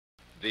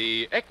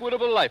The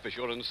Equitable Life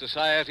Assurance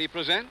Society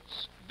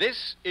presents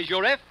This Is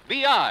Your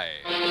FBI.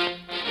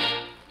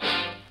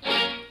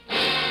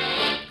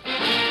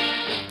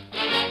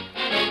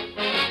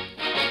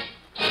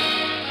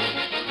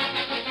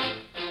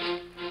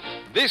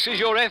 This is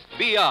Your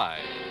FBI,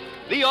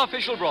 the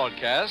official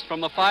broadcast from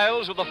the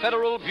files of the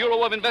Federal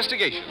Bureau of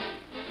Investigation.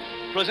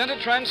 Presented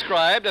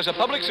transcribed as a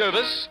public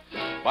service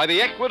by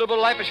the Equitable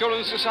Life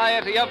Assurance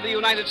Society of the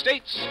United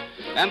States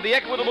and the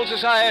Equitable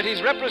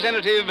Society's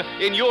representative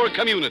in your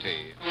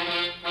community.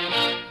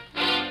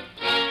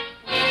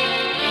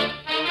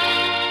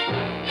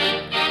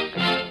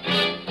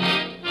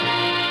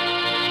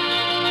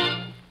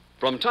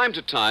 From time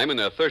to time in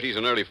their 30s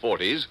and early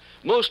 40s,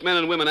 most men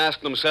and women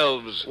ask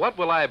themselves, what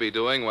will I be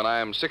doing when I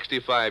am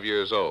 65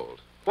 years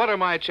old? What are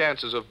my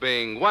chances of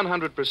being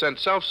 100%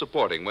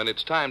 self-supporting when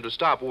it's time to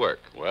stop work?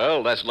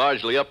 Well, that's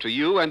largely up to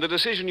you and the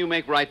decision you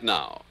make right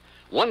now.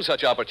 One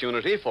such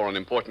opportunity for an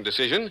important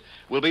decision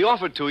will be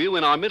offered to you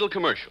in our middle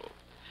commercial.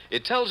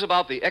 It tells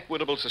about the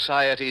Equitable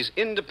Society's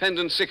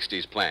Independent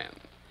 60s plan.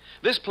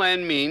 This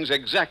plan means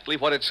exactly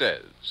what it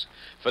says.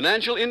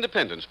 Financial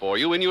independence for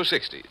you in your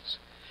 60s.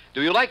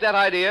 Do you like that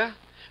idea?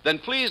 Then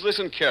please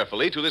listen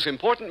carefully to this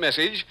important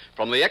message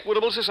from the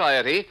Equitable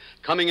Society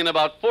coming in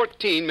about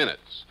 14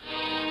 minutes.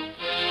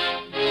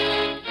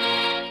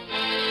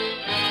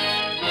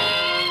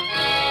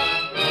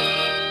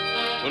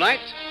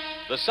 Tonight,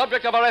 the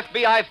subject of our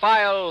FBI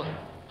file,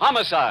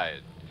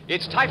 homicide.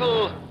 Its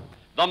title,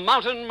 The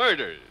Mountain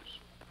Murders.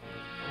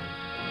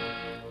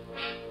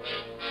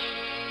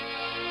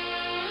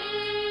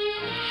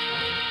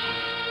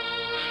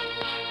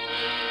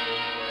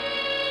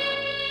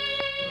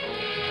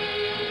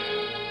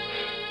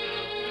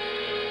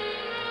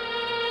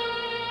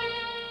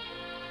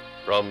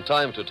 From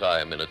time to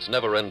time in its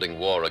never-ending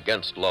war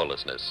against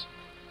lawlessness,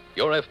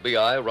 your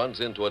FBI runs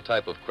into a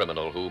type of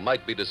criminal who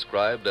might be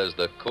described as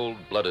the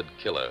cold-blooded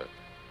killer.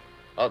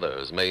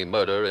 Others may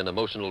murder in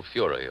emotional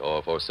fury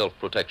or for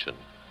self-protection.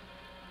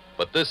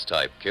 But this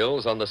type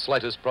kills on the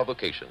slightest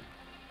provocation,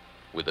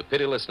 with the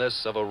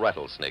pitilessness of a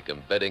rattlesnake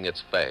embedding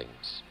its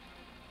fangs.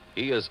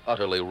 He is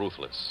utterly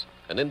ruthless,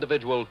 an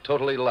individual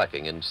totally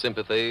lacking in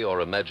sympathy or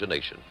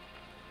imagination.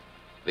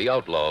 The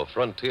outlaw of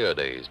frontier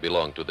days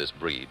belong to this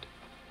breed,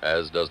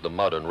 as does the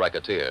modern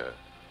racketeer.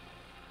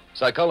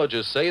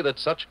 Psychologists say that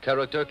such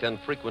character can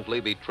frequently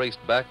be traced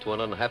back to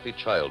an unhappy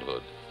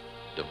childhood,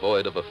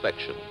 devoid of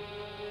affection.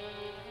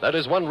 That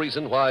is one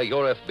reason why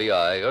your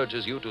FBI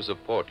urges you to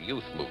support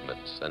youth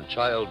movements and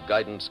child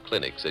guidance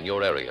clinics in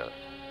your area.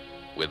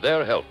 With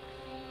their help,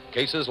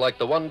 cases like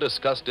the one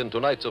discussed in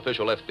tonight's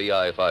official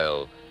FBI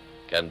file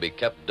can be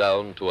kept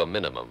down to a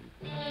minimum.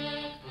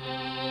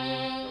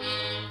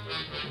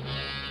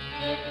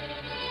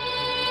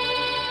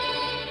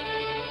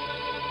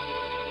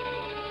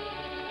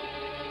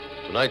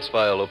 Tonight's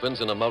file opens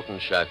in a mountain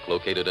shack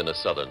located in a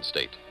southern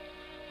state.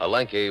 A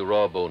lanky,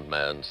 raw-boned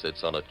man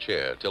sits on a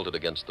chair tilted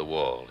against the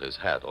wall, his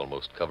hat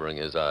almost covering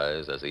his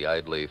eyes as he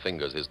idly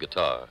fingers his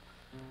guitar.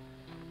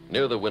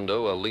 Near the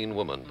window, a lean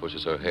woman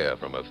pushes her hair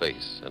from her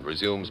face and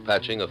resumes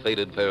patching a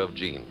faded pair of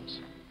jeans.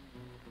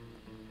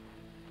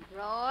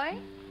 Roy,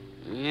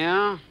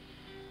 Yeah?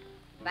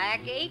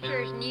 back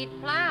acres need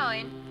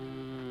plowing.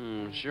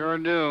 Sure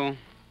do.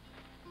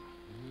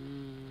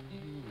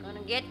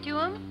 Gonna get to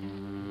 'em?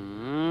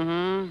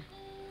 Mm-hmm.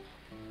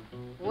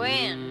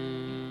 When?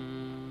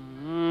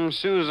 As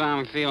soon as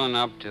I'm feeling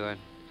up to it.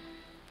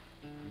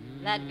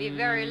 That be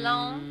very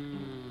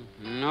long?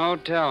 No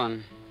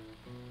telling.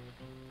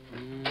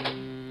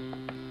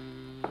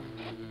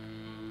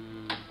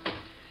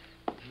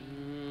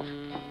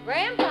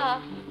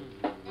 Grandpa,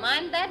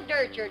 mind that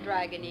dirt you're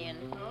dragging in.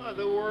 Oh,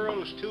 the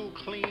world's too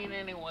clean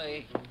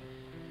anyway.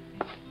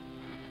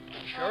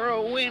 Sure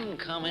a wind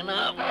coming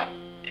up.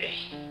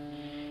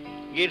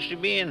 Gets to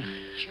being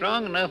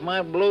strong enough,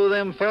 might blow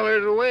them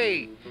fellers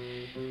away.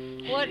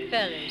 What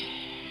fellas?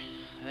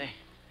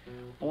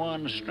 The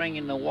one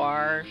stringing the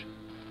wires.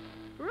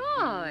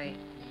 Roy,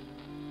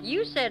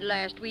 you said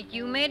last week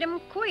you made 'em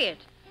quit.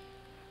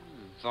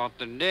 Thought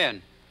they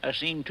did. I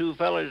seen two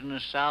fellers in the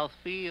south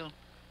field.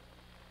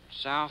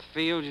 South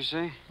Field, you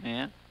say?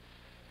 Yeah.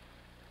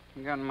 I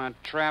got my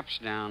traps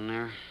down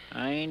there.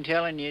 I ain't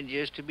telling you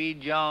just to be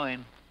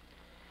jawing.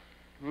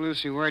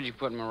 Lucy, where'd you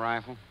put my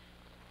rifle?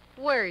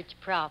 Where it's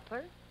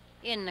proper,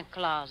 in the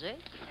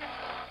closet.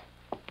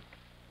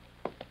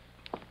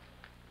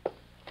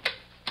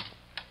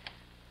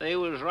 They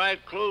was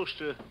right close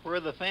to where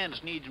the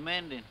fence needs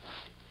mending.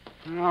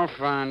 I'll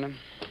find them.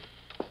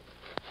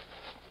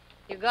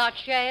 You got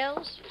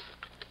shells?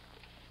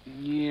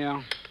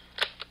 Yeah.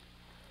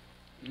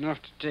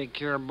 Enough to take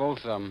care of both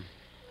of them.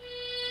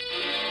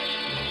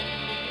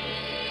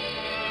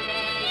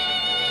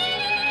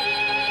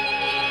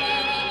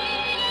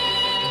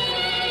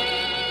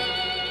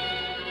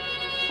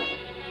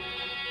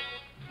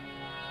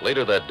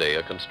 Later that day,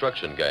 a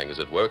construction gang is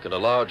at work in a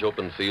large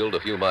open field a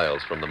few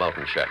miles from the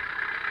mountain shack.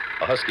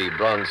 A husky,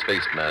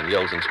 bronze-faced man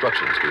yells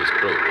instructions to his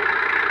crew.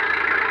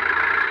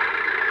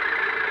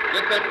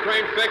 Get that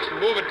crane fixed and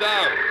move it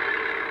down.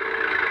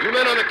 You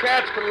men on the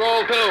cats can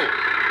roll, too.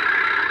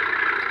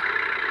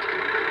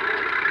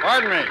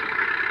 Pardon me.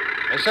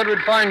 They said we'd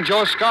find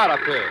Joe Scott up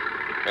here.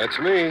 That's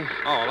me.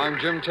 Oh, well, I'm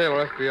Jim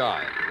Taylor,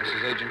 FBI. This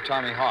is Agent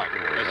Tommy Hart.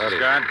 Mr.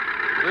 Scott?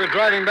 We were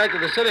driving back to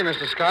the city,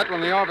 Mr. Scott,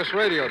 when the office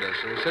radioed us.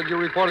 They said you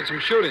reported some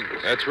shootings.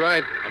 That's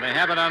right. And they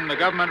have it on the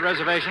government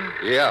reservation?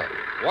 Yeah.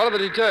 What are the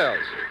details?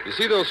 You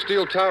see those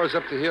steel towers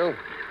up the hill?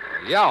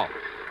 Yeah.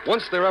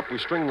 Once they're up, we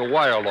string the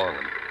wire along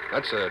them.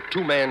 That's a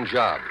two-man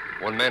job.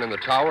 One man in the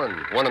tower and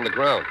one on the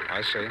ground.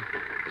 I see.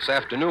 This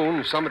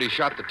afternoon, somebody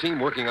shot the team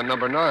working on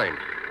number 9.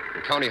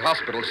 The county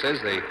hospital says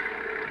they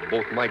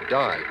both might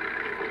die.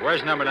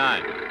 Where's number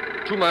 9?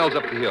 2 miles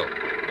up the hill.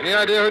 Any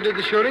idea who did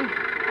the shooting?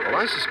 Well,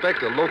 I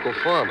suspect a local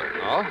farmer.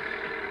 Oh?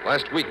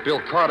 Last week,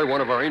 Bill Carter,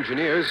 one of our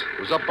engineers,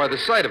 was up by the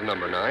site of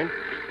number 9,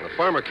 and a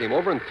farmer came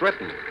over and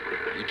threatened him.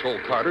 He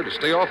told Carter to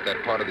stay off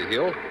that part of the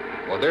hill,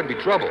 or there'd be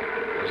trouble.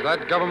 Was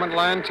that government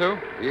land, too?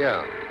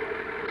 Yeah.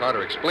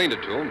 Carter explained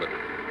it to him, but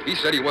he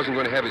said he wasn't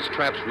going to have his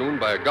traps ruined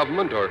by a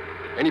government or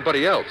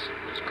anybody else.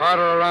 Is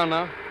Carter around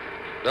now?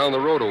 Down the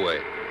road away.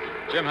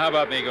 Jim, how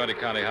about me going to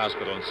county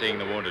hospital and seeing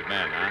the wounded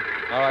man,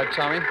 huh? All right,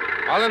 Tommy.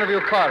 I'll interview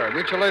Carter.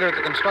 Meet you later at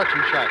the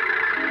construction shack.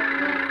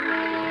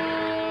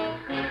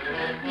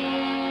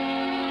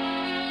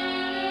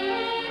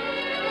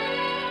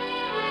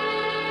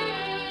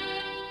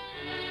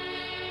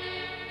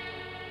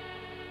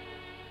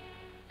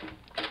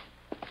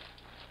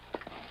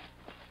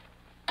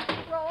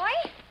 Roy,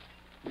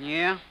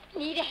 Yeah?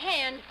 need a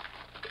hand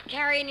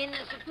carrying in the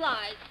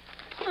supplies.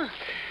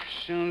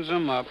 Soon as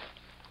I'm up.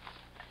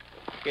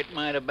 Get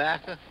my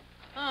tobacco?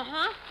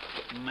 Uh-huh.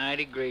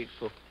 Mighty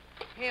grateful.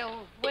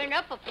 Hell, went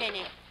up a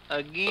penny.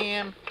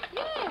 Again?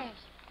 Yes.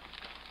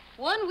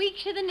 1 week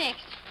to the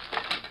next.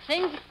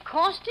 Things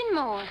costing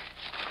more.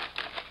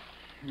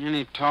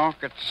 Any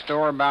talk at the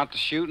store about the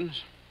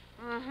shootings?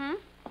 Mm-hmm.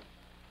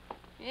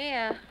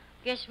 Yeah,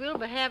 guess we'll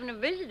be having a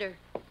visitor.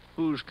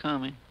 Who's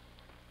coming?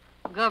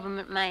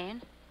 Government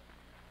man.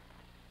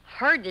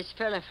 Heard this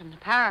fella from the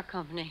power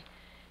company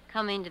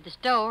come into the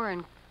store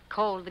and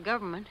called the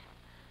government.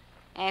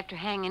 After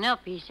hanging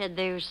up, he said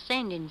they was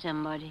sending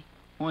somebody.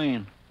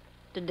 When?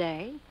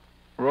 Today.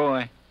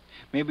 Roy,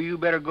 maybe you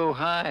better go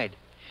hide.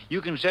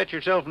 You can set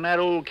yourself in that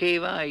old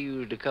cave I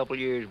used a couple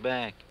years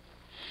back.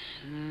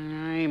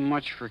 Ain't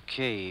much for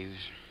caves.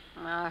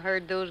 I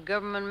heard those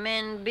government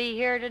men be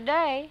here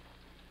today.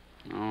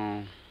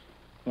 Oh,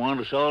 Want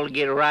us all to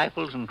get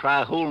rifles and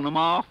try holding them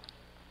off?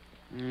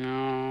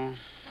 no.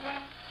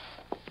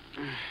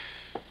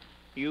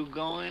 You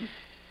going?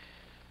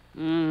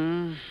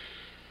 Mm-hmm.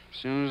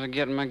 Soon as I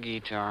get my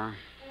guitar.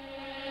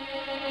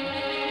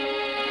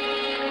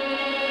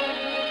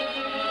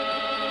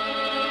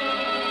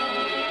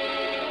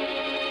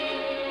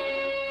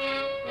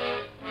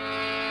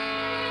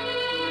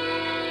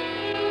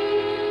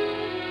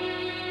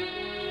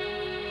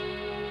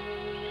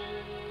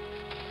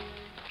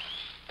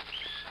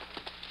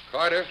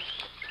 Carter,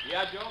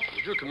 Yeah, Joe?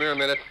 would you come here a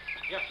minute?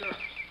 Yes, sir.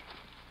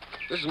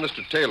 This is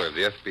Mr. Taylor, of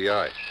the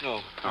FBI.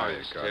 Oh, How are you,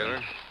 Mr. Carter?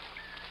 Taylor?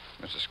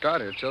 Mr.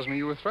 Scott here tells me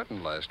you were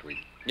threatened last week.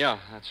 Yeah,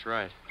 that's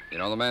right. You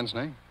know the man's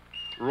name?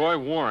 Roy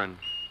Warren.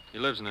 He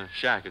lives in a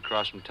shack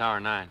across from Tower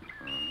 9.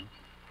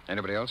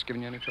 Anybody else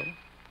giving you any trouble?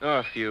 Oh,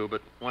 a few,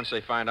 but once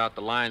they find out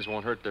the lines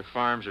won't hurt their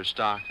farms or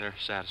stock, they're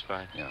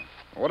satisfied. Yeah.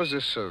 What does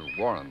this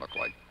Warren look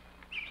like?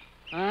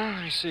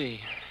 I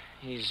see.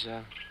 He's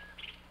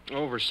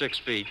over 6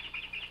 feet,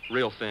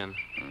 real thin.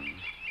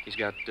 He's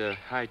got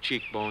high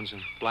cheekbones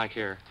and black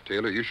hair.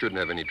 Taylor, you shouldn't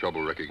have any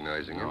trouble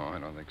recognizing him. No, I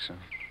don't think so.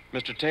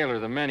 Mr. Taylor,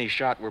 the men he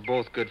shot were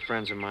both good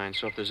friends of mine,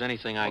 so if there's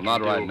anything I Well, can not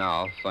do... right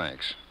now,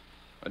 thanks.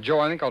 Joe,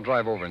 I think I'll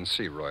drive over and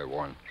see Roy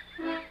Warren.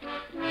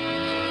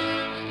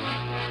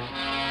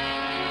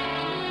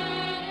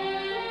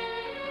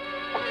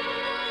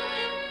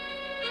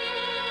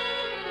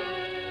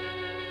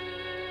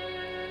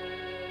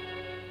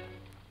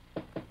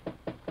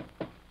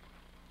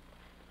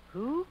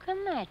 Who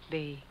can that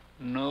be?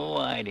 No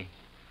idea.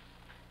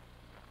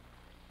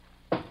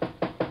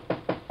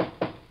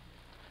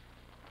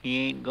 He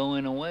ain't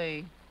going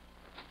away.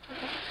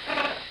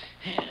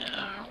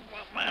 Yeah,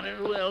 might as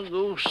well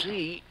go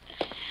see.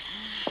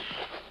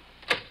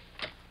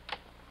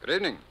 Good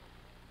evening.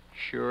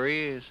 Sure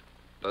is.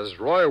 Does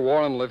Roy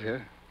Warren live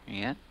here?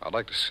 Yeah? I'd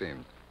like to see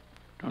him.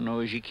 Don't know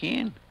as you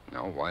can.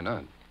 No, why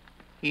not?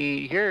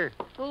 He ain't here.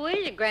 Who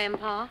is it,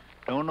 Grandpa?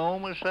 Don't know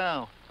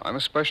myself. I'm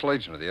a special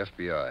agent of the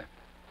FBI.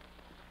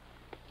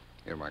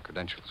 Here are my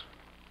credentials.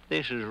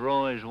 This is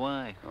Roy's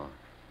wife. Oh,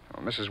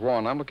 Mrs.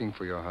 Warren, I'm looking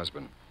for your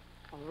husband.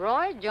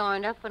 Roy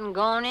joined up and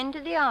gone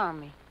into the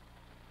Army.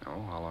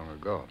 Oh, how long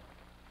ago?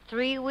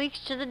 3 weeks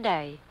to the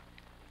day.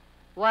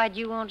 Why'd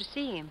you want to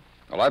see him?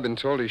 Well, I've been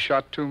told he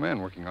shot 2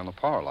 men working on the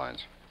power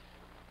lines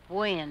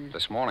When?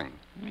 this morning.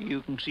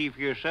 You can see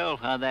for yourself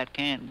how that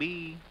can't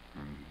be.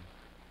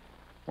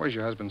 Where's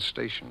your husband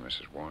stationed,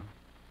 Mrs. Warren?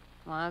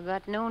 Well, I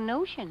got no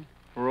notion.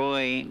 Roy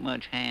ain't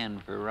much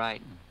hand for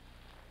writing.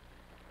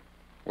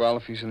 Well,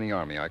 if he's in the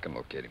Army, I can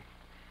locate him.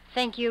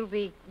 Think you'll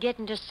be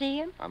getting to see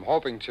him? I'm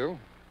hoping to.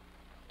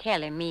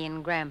 Tell him me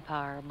and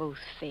Grandpa are both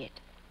fit.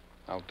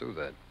 I'll do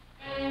that.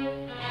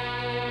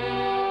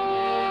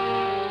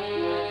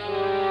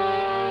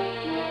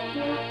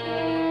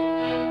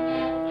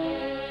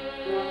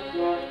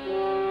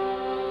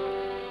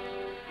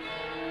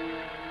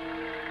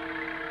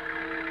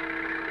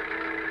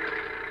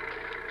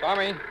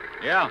 Tommy.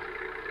 Yeah.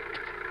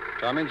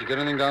 Tommy, did you get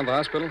anything down to the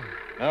hospital?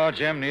 No,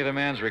 Jim, neither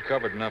man's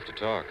recovered enough to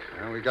talk.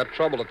 Well, we got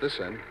trouble at this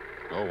end.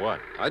 Oh, what?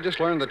 I just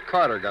learned that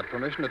Carter got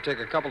permission to take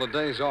a couple of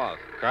days off.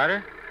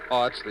 Carter?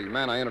 Oh, that's the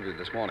man I interviewed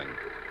this morning.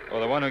 Oh,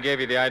 the one who gave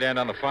you the ident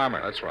on the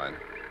farmer. That's right.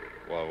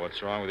 Well,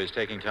 what's wrong with his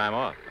taking time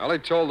off? Well, he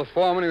told the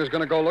foreman he was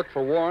going to go look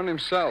for Warren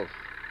himself.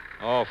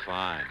 Oh,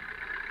 fine.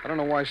 I don't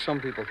know why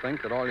some people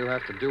think that all you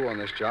have to do on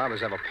this job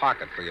is have a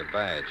pocket for your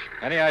badge.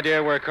 Any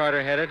idea where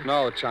Carter headed?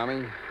 No,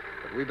 Tommy.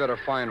 But we better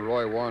find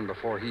Roy Warren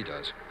before he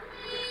does.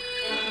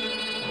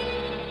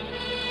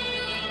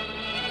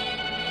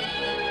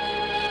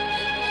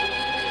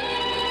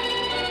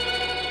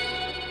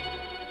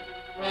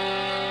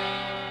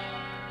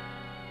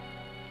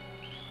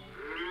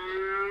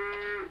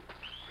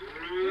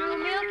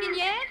 Through milking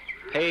yet?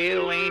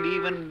 Pail ain't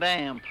even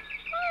damp.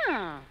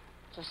 Oh,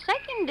 it's the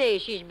second day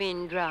she's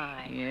been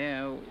dry.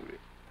 Yeah.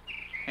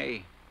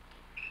 Hey,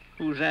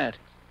 who's that?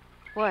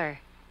 Where?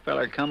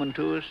 Feller coming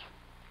to us?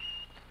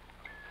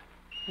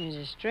 He's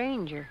a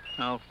stranger.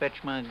 I'll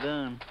fetch my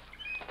gun.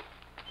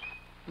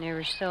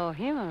 Never saw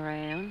him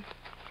around.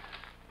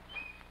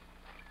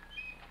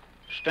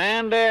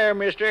 Stand there,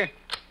 mister.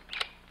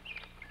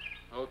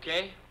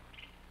 Okay.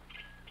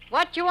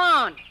 What you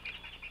want?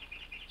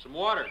 Some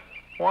water.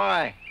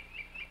 Why?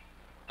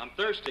 I'm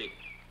thirsty.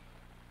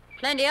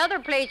 Plenty other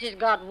places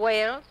got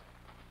wells.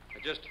 I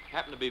just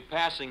happened to be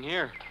passing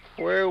here.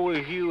 Where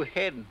was you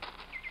heading?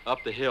 Up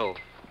the hill.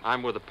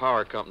 I'm with the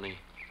power company.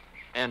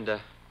 And,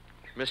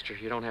 mister,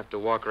 you don't have to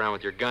walk around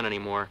with your gun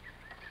anymore.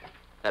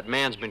 That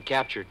man's been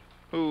captured.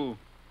 Who?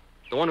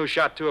 The one who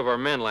shot 2 of our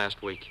men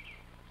last week.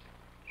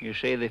 You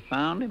say they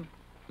found him?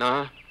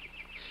 Uh-huh.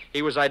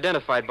 He was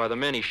identified by the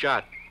men he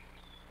shot.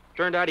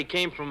 Turned out he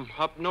came from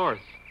up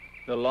north.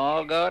 The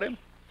law got him?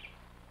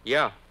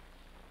 Yeah.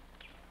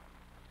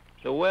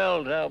 The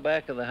well's out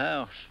back of the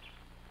house.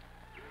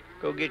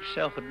 Go get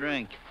yourself a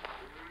drink.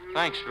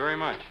 Thanks very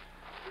much.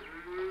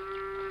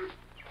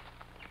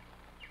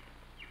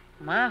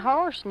 My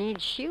horse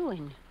needs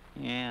shoeing.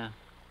 Yeah,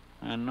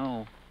 I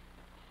know.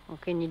 Well,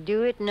 can you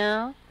do it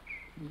now?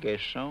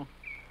 Guess so.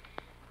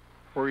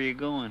 Where are you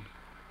going?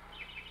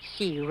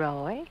 See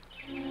Roy.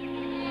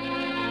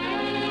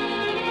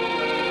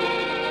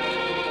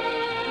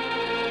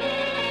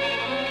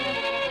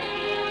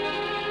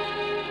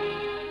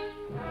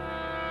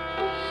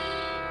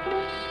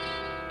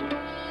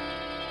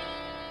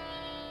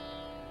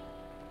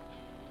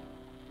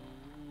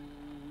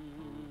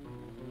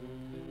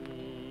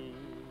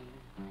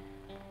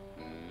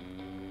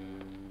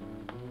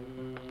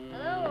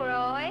 Hello,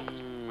 Roy.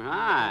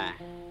 Hi.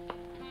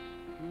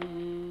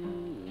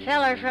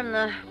 Feller from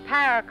the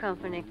power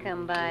company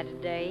come by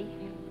today.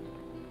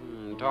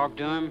 Talk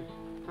to him?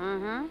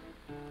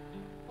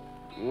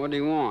 Mm-hmm. What do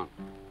you want?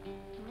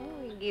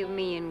 Oh, he give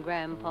me and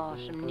Grandpa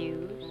some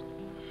news.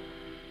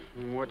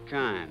 What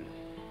kind?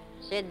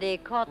 Said they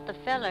caught the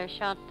feller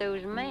shot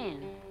those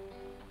men.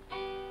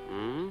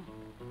 Hmm?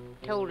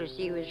 Told us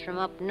he was from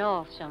up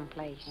north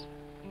someplace.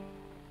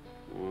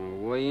 Well,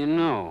 what do you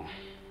know?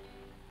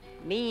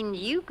 Means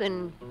you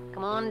can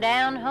come on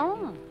down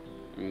home.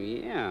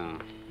 Yeah.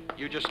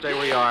 You just stay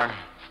where you are.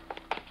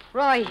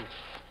 Roy,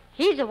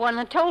 he's the one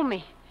that told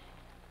me.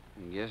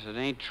 Guess it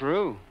ain't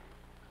true.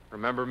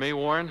 Remember me,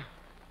 Warren?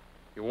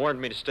 You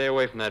warned me to stay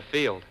away from that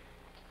field.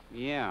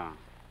 Yeah.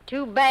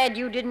 Too bad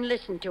you didn't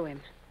listen to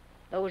him.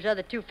 Those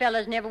other 2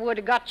 fellas never would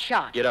have got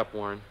shot. Get up,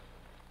 Warren.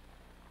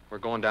 We're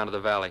going down to the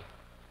valley.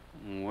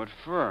 What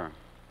for?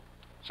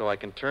 So I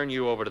can turn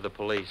you over to the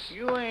police.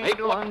 You ain't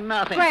doing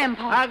nothing.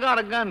 Grandpa. I got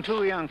a gun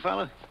too, young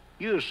fella.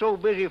 You was so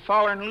busy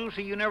following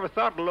Lucy you never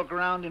thought to look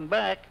around and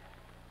back.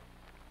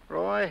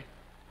 Roy,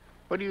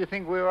 what do you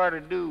think we ought to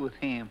do with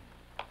him?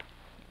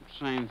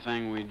 Same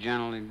thing we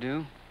generally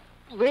do.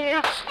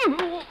 Well,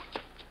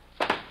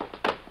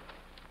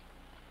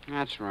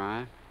 That's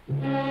right.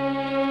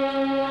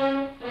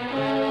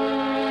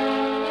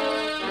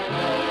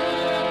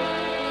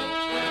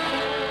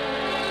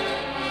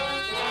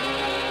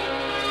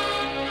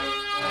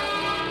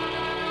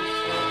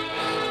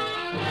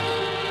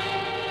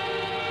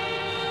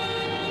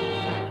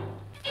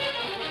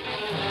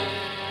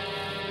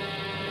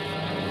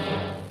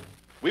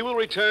 We will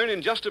return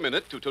in just a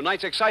minute to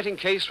tonight's exciting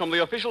case from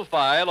the official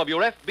file of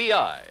your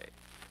FBI.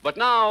 But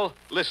now,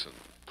 listen.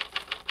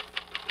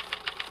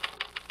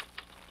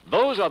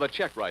 Those are the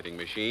check writing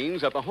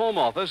machines at the home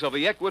office of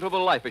the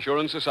Equitable Life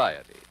Assurance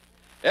Society.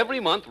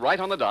 Every month, right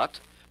on the dot,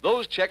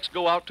 those checks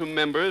go out to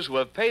members who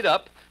have paid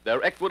up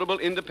their Equitable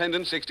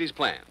Independent 60s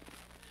plan.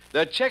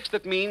 They're checks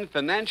that mean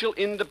financial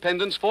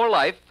independence for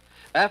life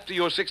after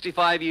you're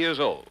 65 years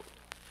old.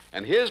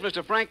 And here's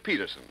Mr. Frank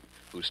Peterson,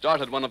 who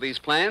started one of these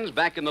plans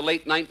back in the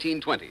late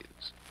 1920s.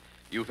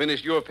 You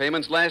finished your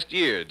payments last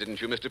year,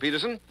 didn't you, Mr.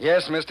 Peterson?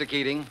 Yes, Mr.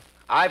 Keating.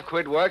 I've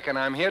quit work, and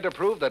I'm here to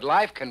prove that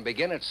life can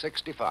begin at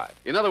 65.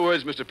 In other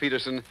words, Mr.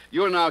 Peterson,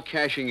 you're now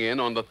cashing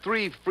in on the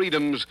 3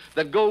 freedoms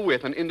that go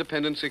with an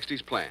independent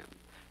 60s plan.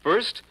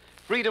 First,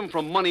 freedom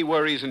from money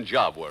worries and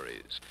job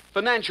worries.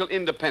 Financial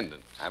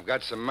independence. I've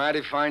got some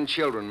mighty fine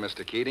children,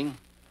 Mr. Keating,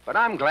 but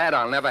I'm glad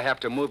I'll never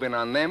have to move in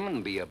on them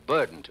and be a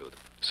burden to them.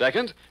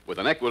 Second, with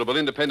an equitable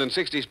independent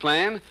 60s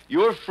plan,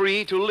 you're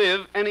free to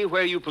live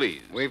anywhere you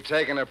please. We've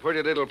taken a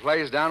pretty little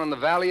place down in the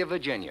Valley of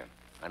Virginia.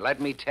 And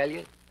let me tell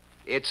you,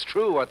 it's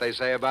true what they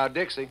say about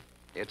Dixie.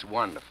 It's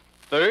wonderful.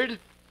 Third,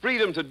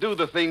 freedom to do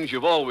the things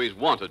you've always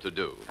wanted to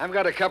do. I've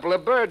got a couple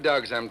of bird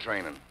dogs I'm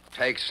training.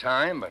 Takes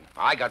time, but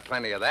I got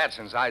plenty of that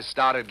since I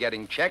started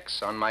getting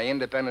checks on my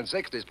independent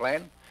 60s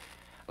plan.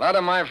 A lot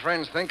of my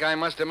friends think I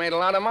must have made a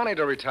lot of money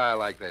to retire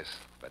like this,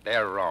 but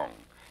they're wrong.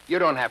 You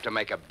don't have to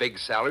make a big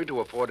salary to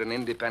afford an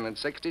independent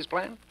 60s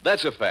plan.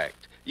 That's a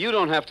fact. You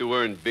don't have to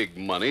earn big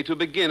money to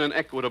begin an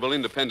equitable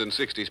independent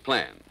 60s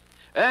plan.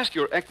 Ask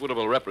your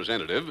equitable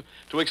representative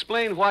to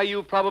explain why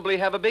you probably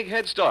have a big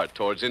head start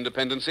towards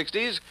independent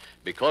 60s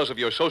because of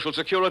your Social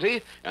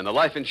Security and the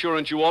life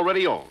insurance you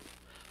already own.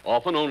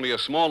 Often only a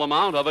small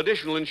amount of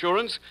additional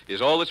insurance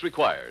is all that's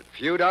required. A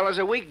few dollars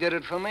a week did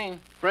it for me.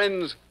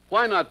 Friends,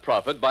 why not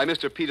profit by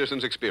Mr.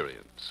 Peterson's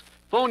experience?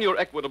 Phone your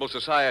Equitable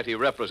Society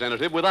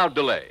representative without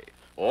delay,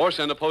 or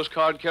send a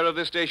postcard care of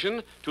this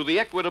station to the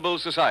Equitable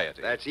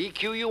Society. That's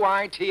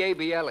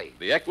EQUITABLE.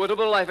 The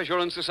Equitable Life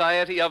Assurance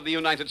Society of the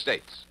United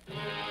States. And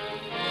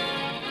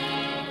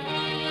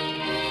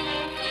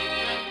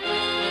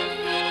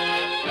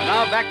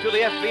now back to the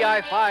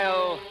FBI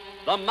file,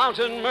 The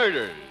Mountain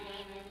Murders.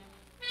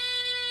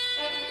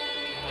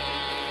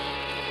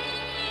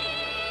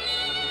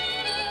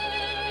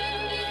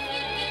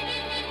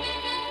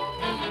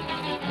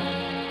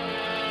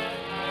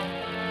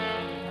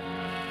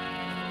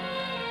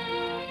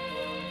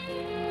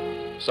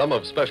 Some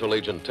of Special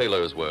Agent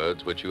Taylor's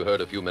words, which you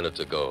heard a few minutes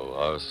ago,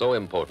 are so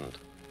important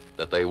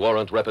that they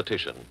warrant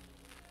repetition.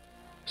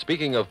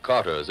 Speaking of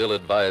Carter's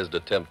ill-advised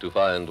attempt to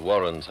find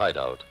Warren's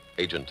hideout,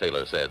 Agent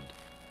Taylor said,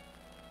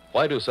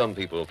 "Why do some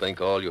people think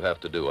all you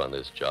have to do on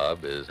this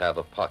job is have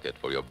a pocket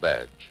for your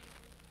badge?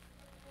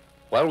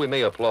 While we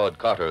may applaud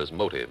Carter's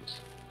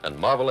motives and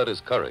marvel at his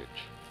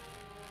courage,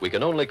 we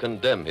can only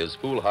condemn his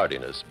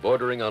foolhardiness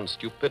bordering on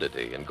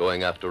stupidity in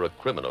going after a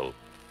criminal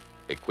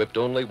equipped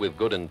only with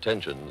good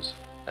intentions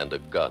and a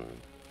gun.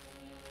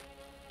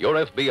 Your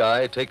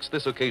FBI takes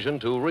this occasion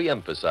to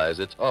re-emphasize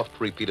its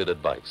oft-repeated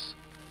advice.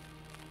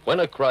 When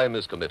a crime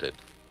is committed,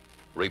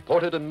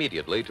 report it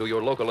immediately to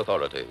your local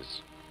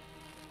authorities.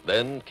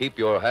 Then keep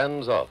your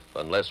hands off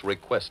unless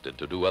requested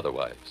to do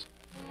otherwise."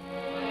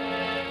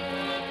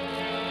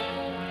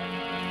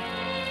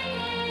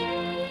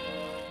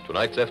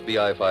 Tonight's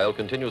FBI file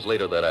continues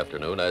later that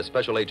afternoon as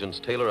Special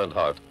Agents Taylor and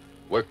Hart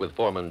work with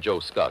Foreman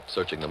Joe Scott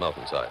searching the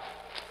mountainside.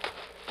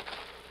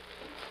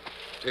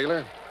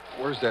 Taylor,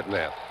 where's that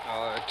map?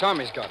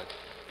 Tommy's got it.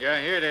 Yeah,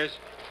 here it is.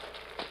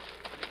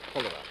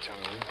 Hold it up,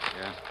 Tommy.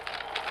 Yeah.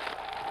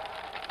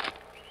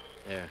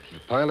 There. The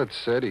pilot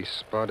said he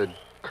spotted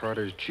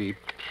Carter's Jeep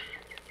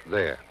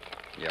there.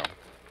 Yeah.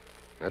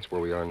 That's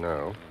where we are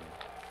now.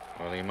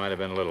 Well, he might have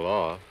been a little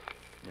off.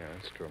 Yeah,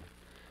 that's true.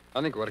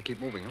 I think we ought to keep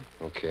moving,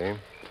 huh? Okay.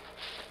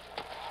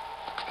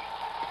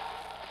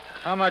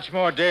 How much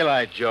more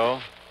daylight,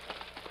 Joe?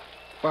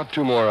 About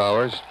 2 more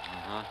hours.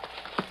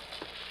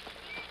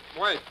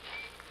 Wait.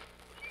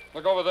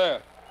 Look over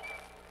there.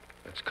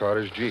 That's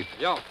Carter's Jeep.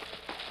 Yeah.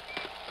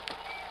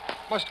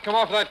 Must have come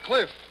off that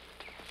cliff.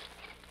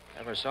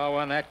 Never saw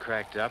one that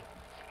cracked up.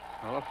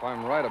 Well, if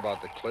I'm right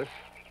about the cliff,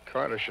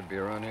 Carter should be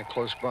around here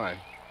close by.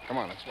 Come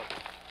on, let's look.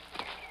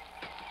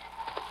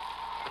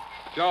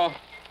 Joe,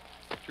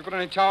 did you put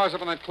any towers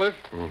up on that cliff?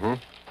 Mm-hmm. Well,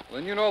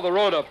 then you know the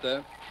road up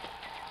there.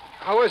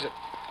 How is it?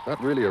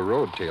 Not really a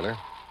road, Taylor.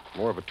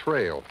 More of a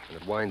trail,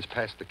 and it winds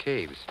past the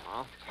caves.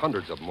 Huh?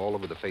 Hundreds of them all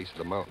over the face of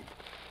the mountain.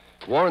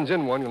 If Warren's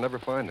in one, you'll never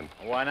find him.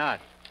 Why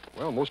not?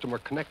 Well, most of them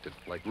are connected,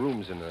 like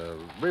rooms in a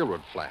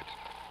railroad flat.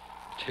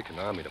 Take an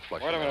army to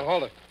flush Wait a them minute, out.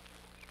 hold it.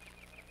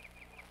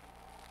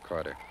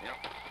 Carter. Yeah.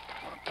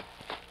 Come on.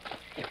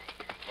 Here,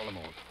 pull him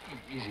over.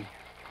 Easy.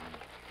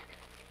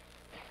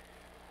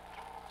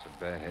 It's a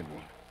bad head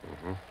wound.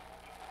 Mm-hmm.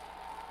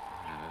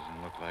 That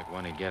doesn't look like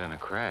one he'd get in a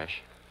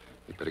crash.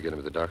 You better get him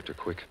to the doctor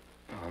quick.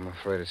 Oh, I'm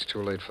afraid it's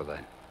too late for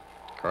that.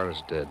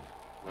 Carter's dead.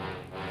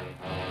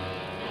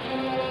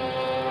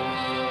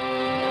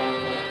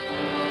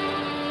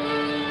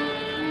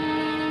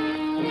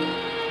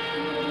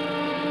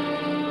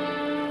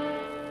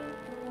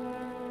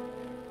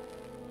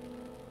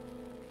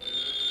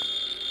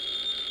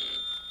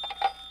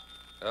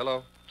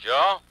 Hello?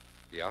 Joe?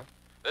 Yeah?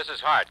 This is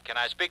Hart. Can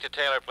I speak to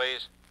Taylor,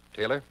 please?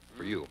 Taylor,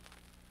 for you.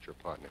 It's your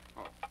partner.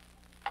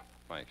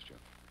 Thanks, Joe.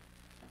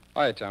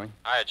 Hi, Tommy.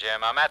 Hi,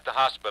 Jim. I'm at the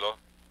hospital.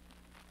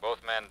 Both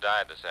men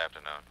died this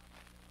afternoon.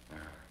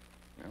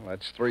 Well,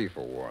 that's 3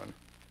 for Warren.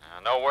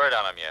 No word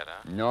on him yet,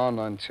 huh? No,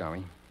 none,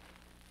 Tommy.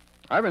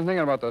 I've been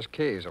thinking about those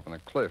caves up on the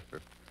cliff.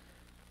 If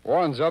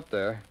Warren's up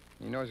there,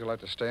 he knows he'll have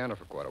to stay under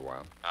for quite a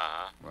while.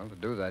 Uh-huh. Well, to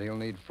do that, he'll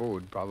need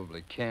food,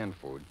 probably canned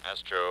food.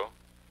 That's true.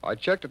 I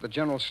checked at the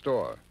general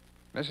store.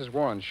 Mrs.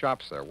 Warren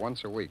shops there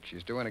once a week.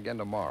 She's doing again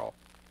tomorrow.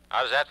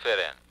 How does that fit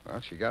in?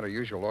 Well, she got her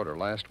usual order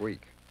last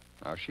week.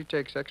 Now, if she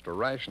takes extra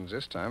rations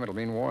this time, it'll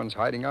mean Warren's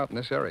hiding out in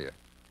this area.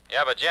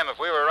 Yeah, but Jim, if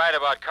we were right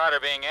about Carter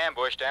being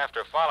ambushed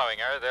after following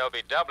her, they'll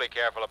be doubly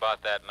careful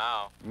about that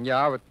now.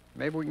 Yeah, but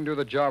maybe we can do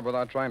the job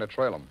without trying to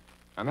trail him.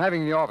 I'm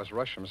having the office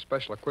rush some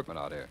special equipment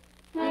out here.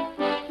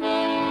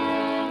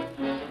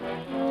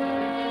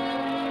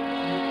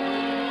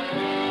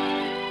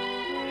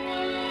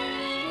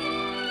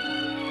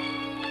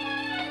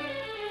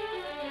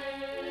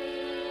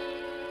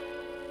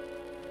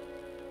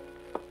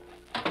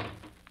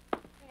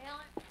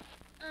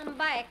 I'm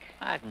back.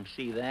 I can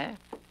see that.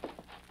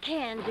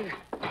 Cans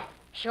are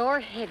sure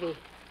heavy.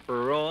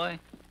 For Roy?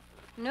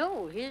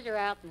 No, his are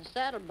out in the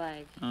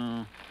saddlebags.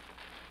 Uh,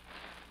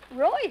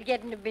 Roy's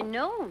getting to be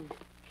known.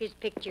 His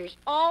picture's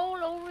all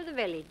over the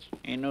village.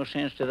 ain't no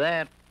sense to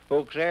that.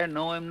 Folks there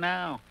know him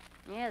now.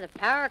 Yeah, the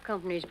power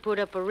company's put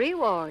up a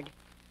reward.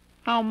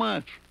 How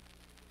much?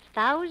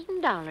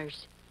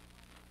 $1,000.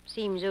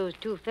 Seems those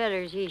two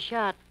fellers he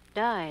shot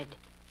died.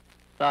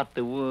 Thought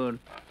they would.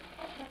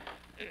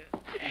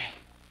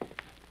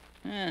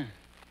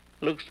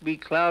 Looks to be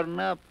clouding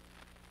up.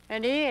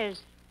 It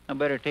is. I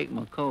better take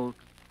my coat.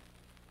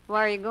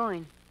 Where are you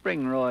going?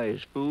 Bring Roy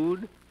his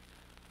food.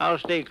 I'll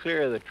stay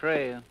clear of the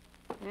trail.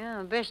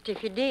 Yeah, best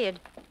if you did.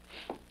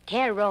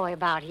 Tell Roy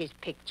about his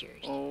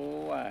pictures.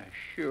 Oh, I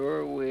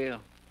sure will.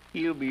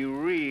 He'll be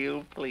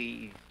real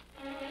pleased.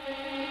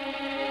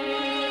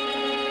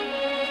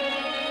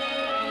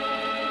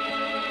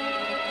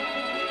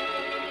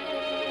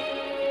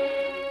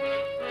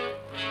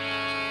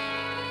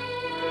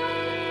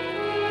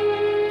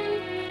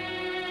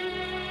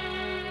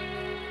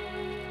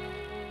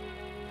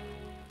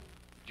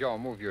 Joe,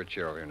 move your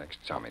chair over here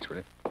next to Tommy's, will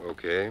you?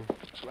 Okay.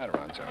 Slide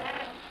around, Tommy.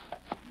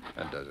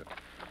 That does it.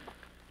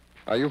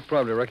 You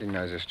probably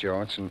recognize this,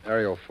 Joe. It's an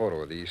aerial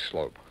photo of the east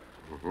slope.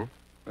 Mm-hmm. It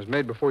was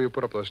made before you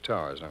put up those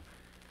towers. Now,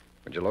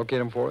 would you locate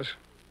them for us?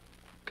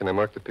 Can I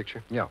mark the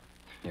picture? Yeah.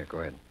 Yeah, go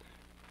ahead.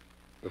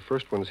 The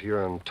first one's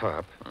here on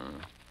top,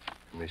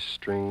 and they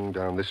string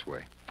down this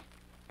way.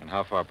 And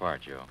how far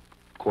apart, Joe?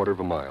 Quarter of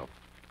a mile.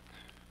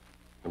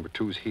 Number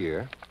two's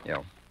here.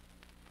 Yeah.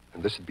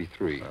 And this would be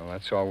 3. Well,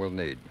 that's all we'll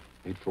need.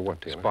 Need for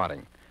what, Taylor?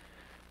 Spotting.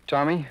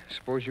 Tommy,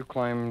 suppose you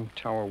climb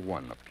Tower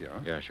 1 up here.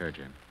 Yeah, sure,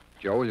 Jim.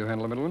 Joe, will you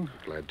handle the middle one?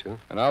 Glad to.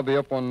 And I'll be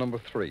up on number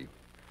 3.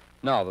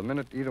 Now, the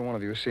minute either one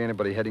of you see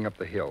anybody heading up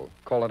the hill,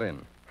 call it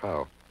in.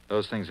 How?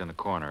 Those things in the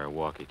corner are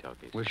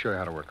walkie-talkies. We'll show you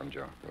how to work them,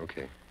 Joe.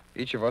 Okay.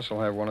 Each of us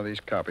will have one of these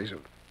copies of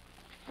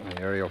the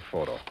aerial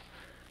photo.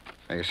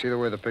 Now, you see the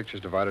way the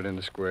picture's divided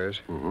into squares?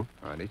 Mm-hmm. All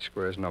right, each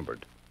square is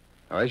numbered.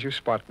 Now, as you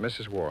spot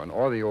Mrs. Warren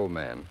or the old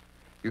man,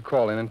 you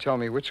call in and tell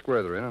me which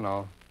square they're in, and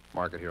I'll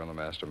mark it here on the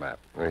master map.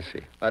 I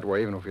see. That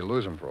way, even if we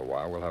lose them for a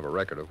while, we'll have a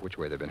record of which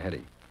way they've been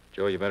heading.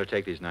 Joe, you better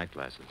take these night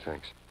glasses.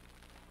 Thanks.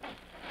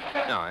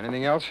 Now,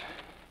 anything else?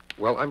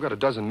 Well, I've got a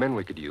dozen men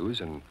we could use,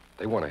 and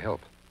they want to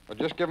help. Well,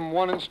 just give them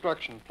one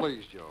instruction,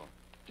 please, Joe.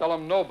 Tell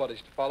them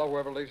nobody's to follow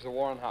whoever leaves the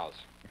Warren house.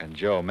 And,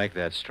 Joe, make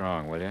that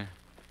strong, will you?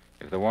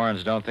 If the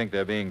Warrens don't think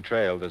they're being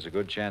trailed, there's a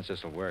good chance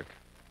this'll work.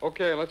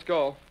 Okay, let's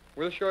go.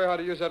 We'll show you how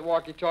to use that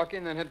walkie-talkie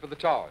and then head for the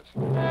towers.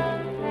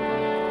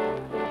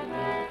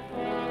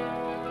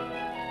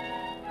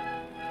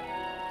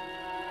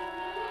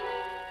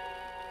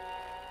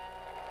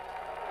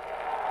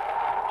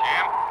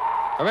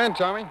 Come in,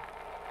 Tommy.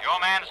 Your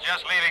man's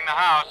just leaving the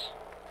house.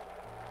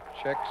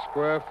 Check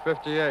square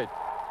 58.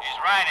 He's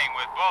riding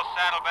with both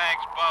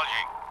saddlebags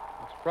bulging.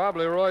 It's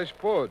probably Roy's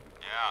food.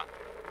 Yeah.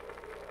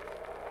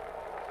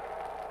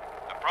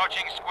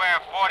 Approaching square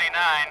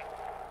 49.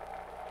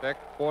 Check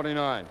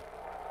 49.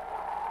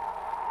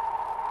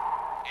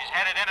 He's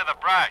headed into the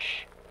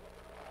brush.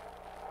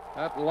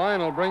 That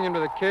line will bring him to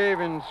the cave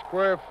in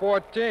square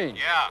 14.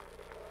 Yeah.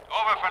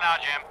 Over for now,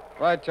 Jim.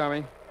 Right,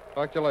 Tommy.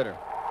 Talk to you later.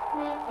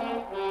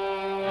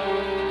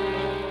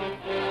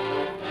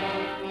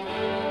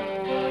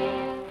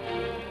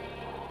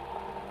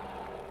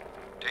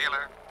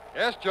 Taylor,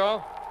 Yes,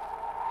 Joe?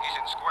 he's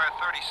in square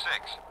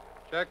 36.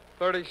 Check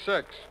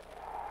 36.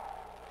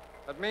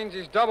 That means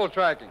he's double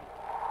tracking.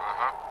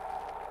 Uh-huh.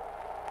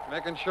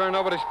 Making sure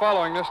nobody's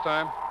following this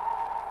time.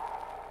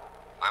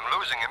 I'm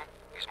losing him.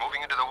 He's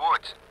moving into the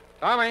woods.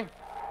 Tommy,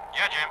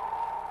 Yeah, Jim.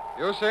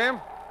 you see him?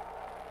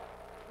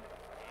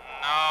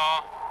 No.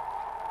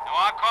 No,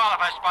 I'll call if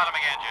I spot him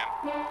again,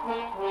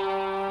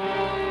 Jim.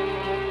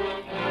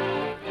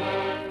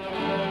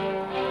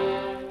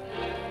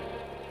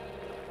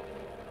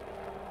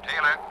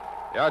 Taylor,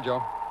 Yeah,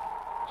 Joe.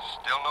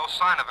 still no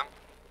sign of him.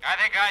 I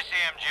think I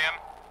see him, Jim.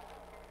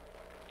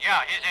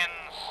 Yeah, he's in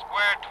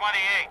square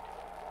 28.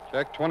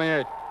 Check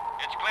 28.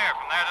 It's clear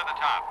from there to the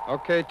top.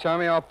 Okay,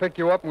 Tommy, I'll pick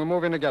you up and we'll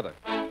move in together.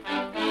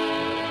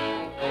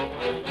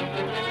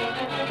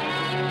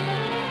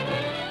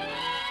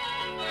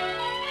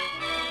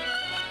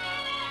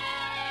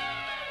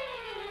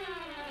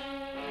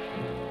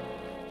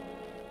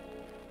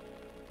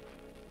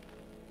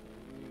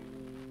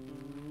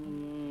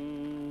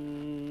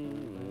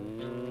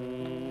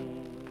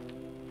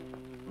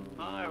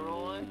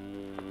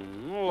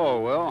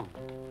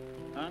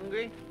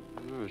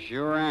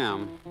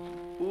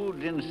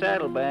 in the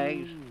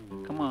saddlebags.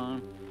 Come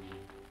on.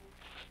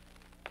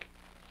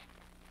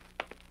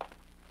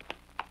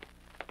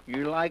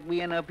 You like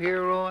being up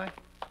here, Roy?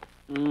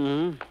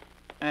 Mm-hmm.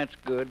 That's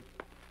good,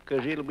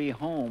 'cause it'll be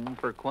home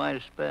for quite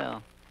a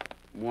spell.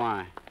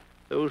 Why?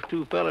 Those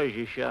two fellas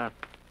you shot,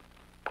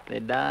 they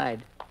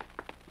died.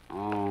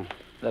 Oh,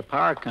 The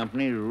power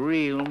company's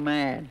real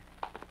mad.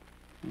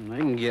 they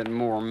can get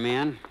more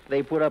men.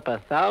 They put up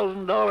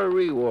 $1,000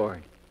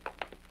 reward.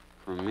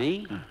 For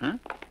me? Uh-huh.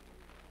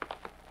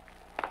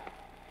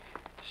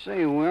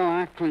 Say, Will,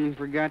 I clean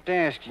forgot to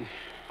ask you.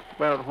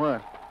 About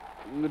what?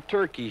 The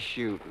turkey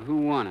shoot, who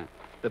won it?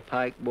 The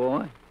Pike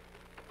boy.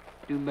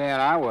 Too bad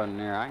I wasn't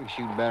there. I can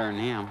shoot better than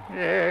him.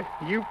 Yeah,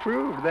 you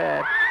proved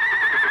that.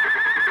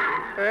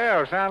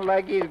 Well, sounds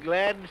like he's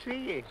glad to see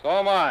you. So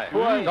am I.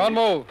 What? Don't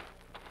move.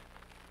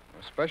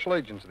 We're special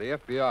agents of the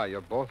FBI.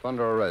 You're both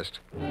under arrest.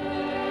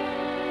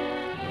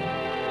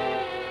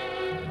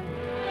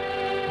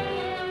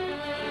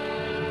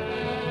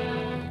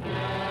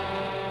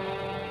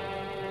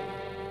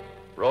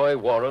 Roy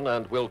Warren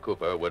and Will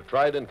Cooper were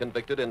tried and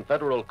convicted in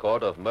federal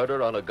court of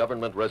murder on a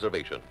government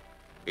reservation.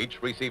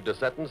 Each received a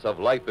sentence of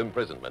life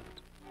imprisonment.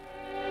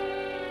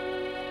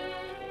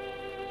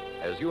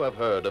 As you have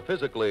heard, a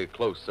physically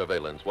close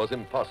surveillance was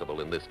impossible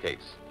in this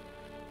case.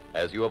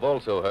 As you have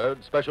also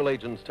heard, Special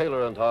Agents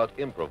Taylor and Hart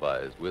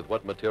improvised with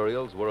what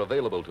materials were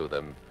available to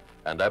them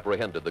and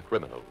apprehended the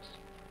criminals.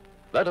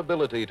 That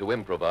ability to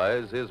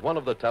improvise is one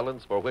of the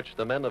talents for which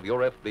the men of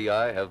your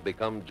FBI have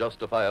become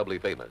justifiably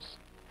famous.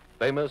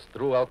 Famous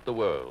throughout the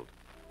world.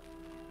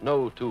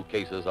 No two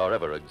cases are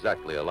ever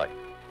exactly alike,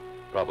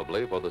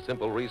 probably for the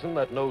simple reason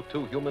that no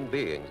two human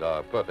beings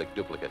are perfect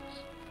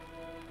duplicates.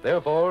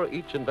 Therefore,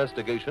 each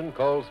investigation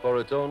calls for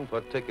its own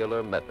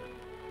particular method.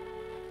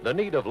 The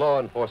need of law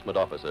enforcement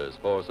officers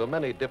for so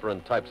many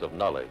different types of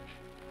knowledge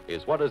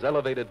is what has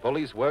elevated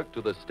police work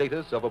to the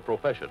status of a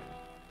profession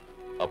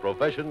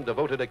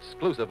devoted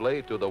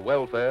exclusively to the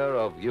welfare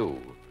of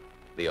you,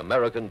 the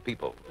American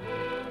people.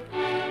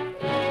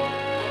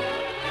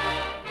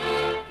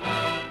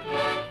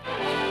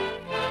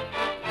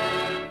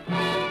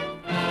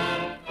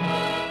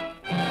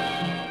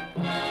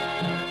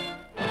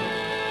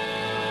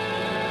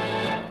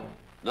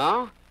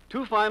 Now,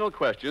 two final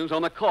questions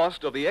on the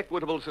cost of the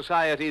Equitable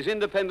Society's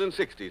Independent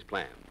 60s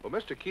plan. Well,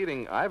 Mr.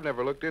 Keating, I've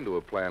never looked into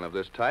a plan of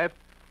this type.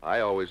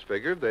 I always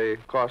figured they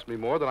cost me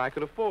more than I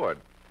could afford.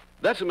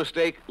 That's a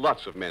mistake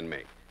lots of men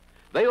make.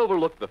 They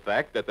overlook the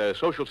fact that their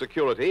Social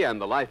Security and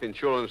the life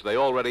insurance they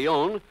already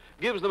own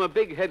gives them a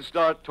big head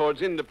start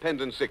towards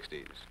independent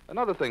 60s.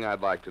 Another thing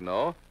I'd like to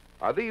know,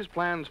 are these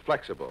plans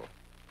flexible?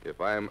 If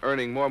I'm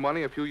earning more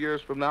money a few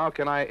years from now,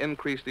 can I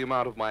increase the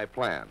amount of my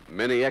plan?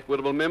 Many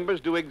Equitable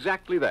members do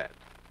exactly that.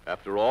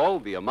 After all,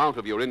 the amount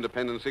of your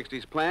Independent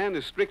 60s plan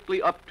is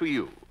strictly up to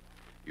you.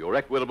 Your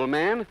Equitable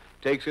man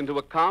takes into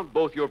account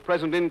both your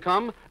present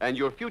income and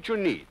your future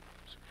needs.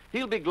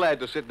 He'll be glad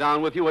to sit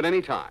down with you at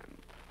any time,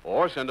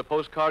 or send a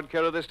postcard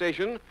care of the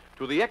station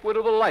to the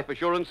Equitable Life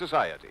Assurance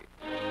Society.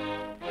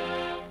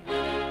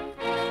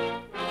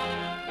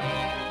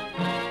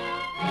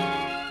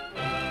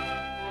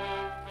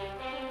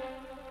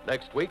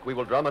 Next week, we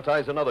will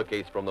dramatize another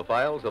case from the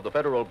files of the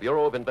Federal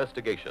Bureau of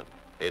Investigation.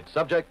 Its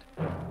subject,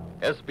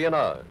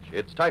 espionage.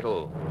 Its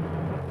title,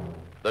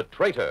 The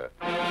Traitor.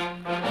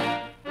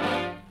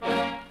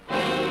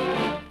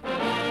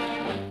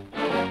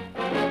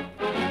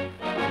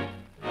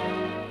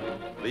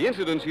 The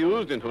incidents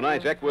used in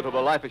tonight's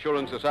Equitable Life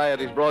Assurance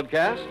Society's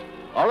broadcast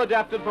are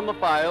adapted from the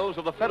files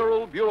of the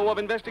Federal Bureau of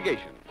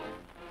Investigation.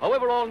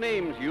 However, all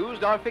names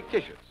used are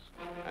fictitious,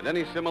 and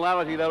any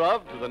similarity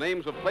thereof to the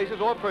names of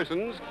places or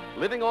persons,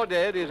 living or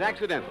dead, is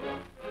accidental.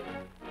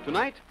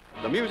 Tonight,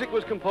 the music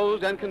was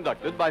composed and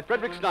conducted by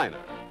Frederick Steiner.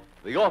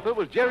 The author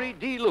was Jerry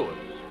D. Lewis.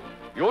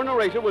 Your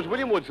narrator was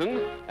William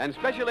Woodson, and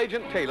Special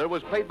Agent Taylor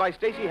was played by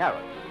Stacey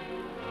Harris.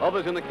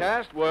 Others in the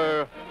cast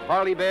were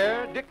Harley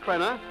Bear, Dick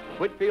Crenna,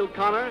 Whitfield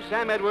Connor,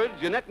 Sam Edwards,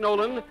 Jeanette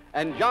Nolan,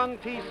 and John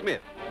T.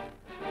 Smith.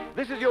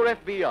 This Is Your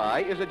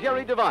FBI is a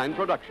Jerry Devine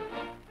production.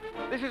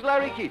 This is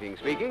Larry Keating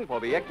speaking for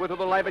the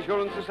Equitable Life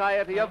Assurance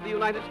Society of the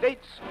United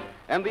States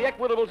and the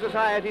Equitable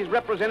Society's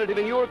representative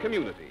in your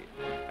community,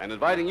 and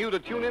inviting you to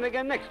tune in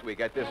again next week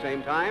at this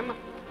same time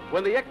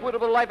when the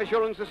Equitable Life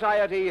Assurance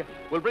Society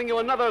will bring you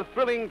another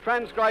thrilling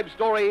transcribed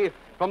story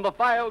from the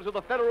files of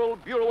the Federal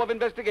Bureau of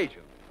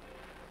Investigation.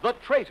 The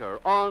Traitor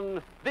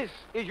on This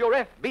Is Your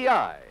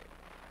FBI.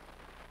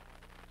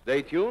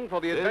 Stay tuned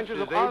for the adventures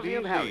of Ozzie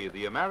and Harriet.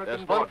 The American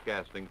There's fun-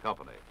 Broadcasting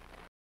Company.